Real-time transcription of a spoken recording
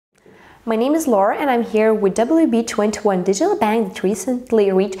My name is Laura and I'm here with WB21 digital bank that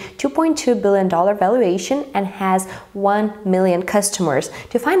recently reached $2.2 billion valuation and has 1 million customers.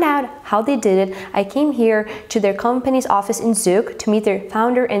 To find out how they did it, I came here to their company's office in Zug to meet their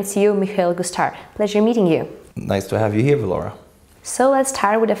founder and CEO, Michael Gastauer. Pleasure meeting you. Nice to have you here, Laura. So let's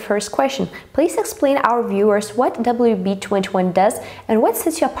start with the first question. Please explain our viewers what WB21 does and what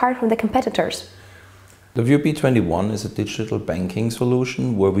sets you apart from the competitors. The WB21 is a digital banking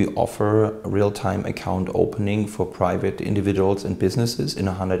solution where we offer real-time account opening for private individuals and businesses in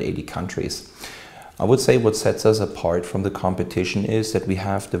 180 countries. I would say what sets us apart from the competition is that we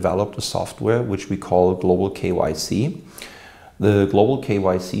have developed a software which we call Global KYC. The Global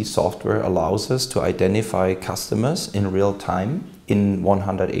KYC software allows us to identify customers in real time in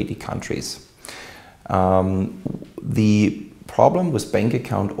 180 countries. The problem with bank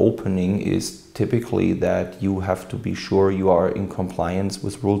account opening is typically that you have to be sure you are in compliance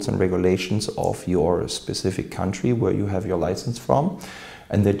with rules and regulations of your specific country where you have your license from,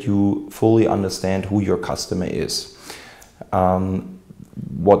 and that you fully understand who your customer is.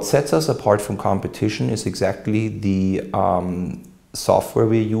 What sets us apart from competition is exactly the software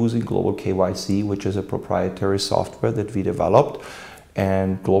we're using, Global KYC, which is a proprietary software that we developed.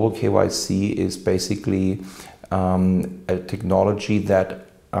 And Global KYC is basically a technology that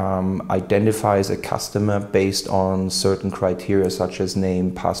identifies a customer based on certain criteria such as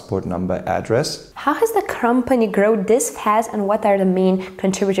name, passport number, address. How has the company grown this fast and what are the main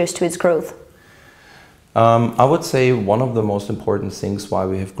contributors to its growth? I would say one of the most important things why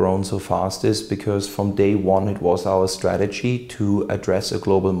we have grown so fast is because from day one it was our strategy to address a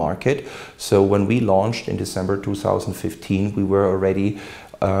global market. So when we launched in December 2015, we were already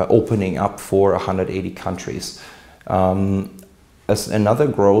opening up for 180 countries. As another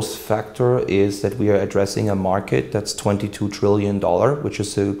growth factor is that we are addressing a market that's $22 trillion, which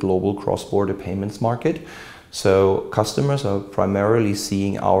is a global cross-border payments market. So customers are primarily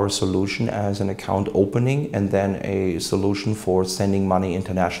seeing our solution as an account opening and then a solution for sending money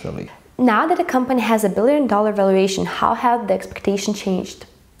internationally. Now that the company has $1 billion valuation, how have the expectations changed?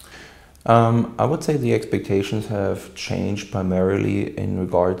 I would say the expectations have changed primarily in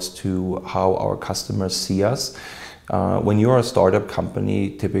regards to how our customers see us. When you're a startup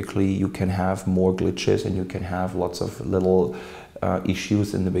company, typically you can have more glitches and you can have lots of little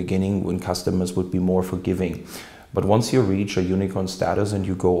issues in the beginning when customers would be more forgiving. But once you reach a unicorn status and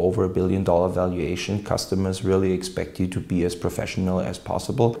you go over $1 billion valuation, customers really expect you to be as professional as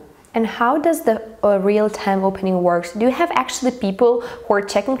possible. And how does the real-time opening work? Do you have actually people who are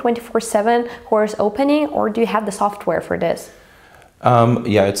checking 24/7 who are opening, or do you have the software for this?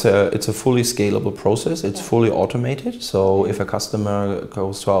 Yeah, it's a fully scalable process. It's fully automated. So if a customer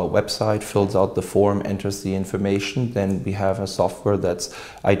goes to our website, fills out the form, enters the information, then we have a software that's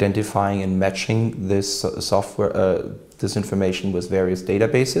identifying and matching this software, this information with various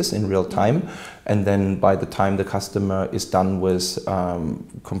databases in real time. And then by the time the customer is done with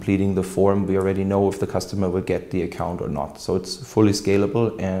completing the form, we already know if the customer will get the account or not. So it's a fully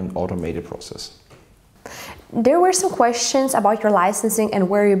scalable and automated process. There were some questions about your licensing and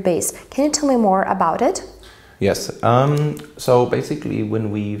where you're based. Can you tell me more about it? Yes. So basically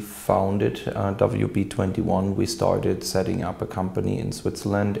when we founded WB21, we started setting up a company in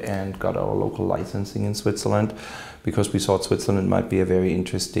Switzerland and got our local licensing in Switzerland because we thought Switzerland might be a very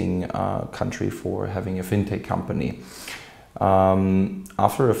interesting country for having a fintech company.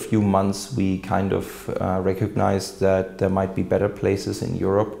 After a few months, we kind of recognized that there might be better places in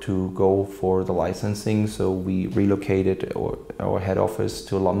Europe to go for the licensing. So we relocated our head office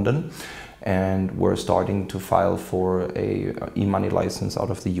to London and we're starting to file for a e-money license out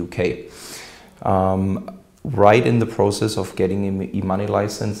of the UK. Right in the process of getting an e-money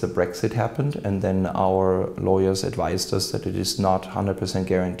license, the Brexit happened, and then our lawyers advised us that it is not 100%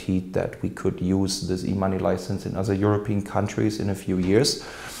 guaranteed that we could use this e-money license in other European countries in a few years.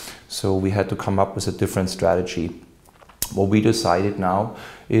 So we had to come up with a different strategy. What we decided now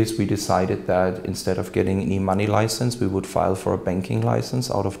is we decided that instead of getting an e-money license, we would file for a banking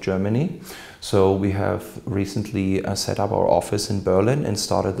license out of Germany. So we have recently set up our office in Berlin and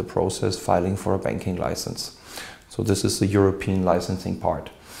started the process filing for a banking license. So this is the European licensing part.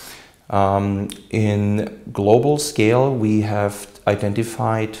 In global scale, we have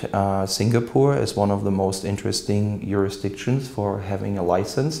identified Singapore as one of the most interesting jurisdictions for having a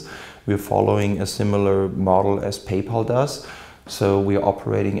license. We're following a similar model as PayPal does. So we are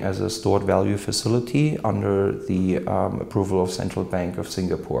operating as a stored value facility under the approval of Central Bank of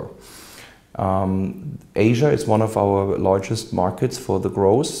Singapore. Asia is one of our largest markets for the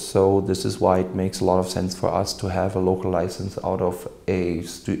growth, so this is why it makes a lot of sense for us to have a local license out of a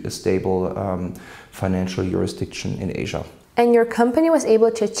stable financial jurisdiction in Asia. And your company was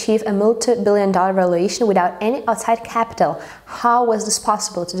able to achieve a multi-billion-dollar valuation without any outside capital. How was this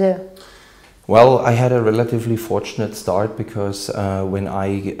possible to do? Well, I had a relatively fortunate start because when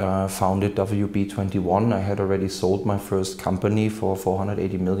I founded WB21, I had already sold my first company for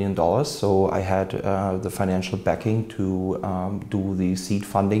 $480 million. So I had the financial backing to do the seed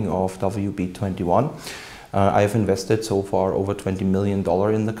funding of WB21. I have invested so far over $20 million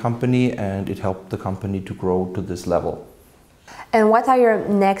in the company, and it helped the company to grow to this level. And what are your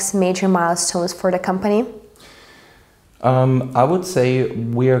next major milestones for the company? I would say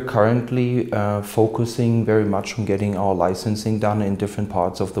we are currently focusing very much on getting our licensing done in different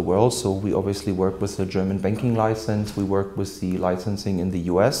parts of the world. So we obviously work with the German banking license, we work with the licensing in the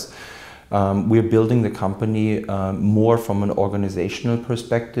US. We're building the company more from an organizational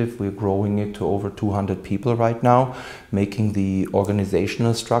perspective. We're growing it to over 200 people right now, making the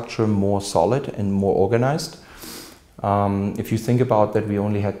organizational structure more solid and more organized. If you think about that, we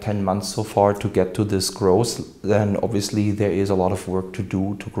only had 10 months so far to get to this growth, then obviously there is a lot of work to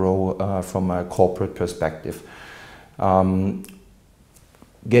do to grow from a corporate perspective.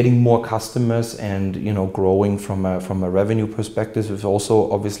 Getting more customers and growing from a revenue perspective is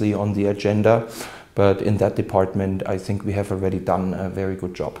also obviously on the agenda, but in that department I think we have already done a very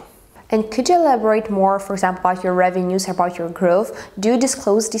good job. And could you elaborate more, for example, about your revenues, about your growth? Do you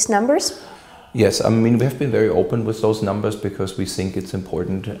disclose these numbers? Yes, I mean, we have been very open with those numbers because we think it's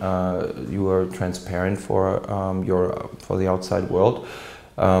important. You are transparent for the outside world.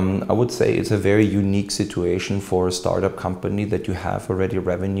 I would say it's a very unique situation for a startup company that you have already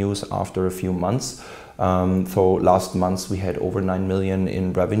revenues after a few months. So last month we had over 9 million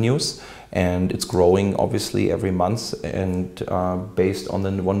in revenues, and it's growing obviously every month. And based on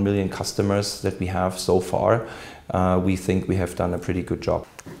the 1 million customers that we have so far, we think we have done a pretty good job.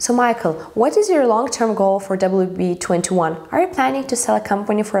 So Michael, what is your long-term goal for WB21? Are you planning to sell a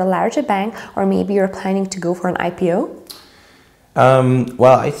company for a larger bank, or maybe you're planning to go for an IPO?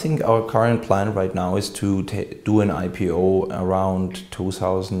 Well, I think our current plan right now is to do an IPO around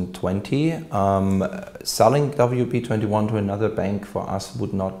 2020. Selling WB21 to another bank for us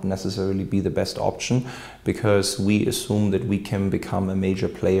would not necessarily be the best option, because we assume that we can become a major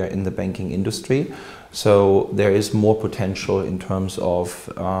player in the banking industry. So there is more potential in terms of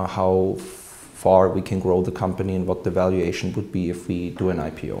how far we can grow the company and what the valuation would be if we do an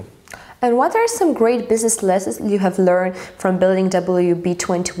IPO. And what are some great business lessons you have learned from building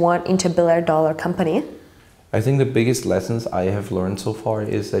WB21 into a billion-dollar company? I think the biggest lessons I have learned so far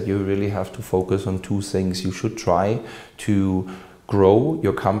is that you really have to focus on two things. You should try to grow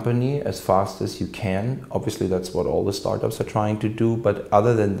your company as fast as you can. Obviously, that's what all the startups are trying to do. But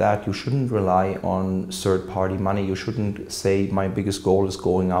other than that, you shouldn't rely on third-party money. You shouldn't say, my biggest goal is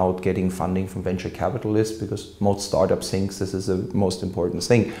going out, getting funding from venture capitalists, because most startups think this is the most important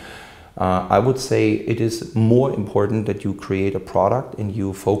thing. I would say it is more important that you create a product and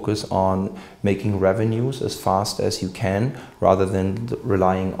you focus on making revenues as fast as you can, rather than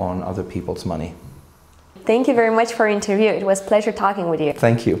relying on other people's money. Thank you very much for your interview. It was a pleasure talking with you.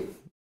 Thank you.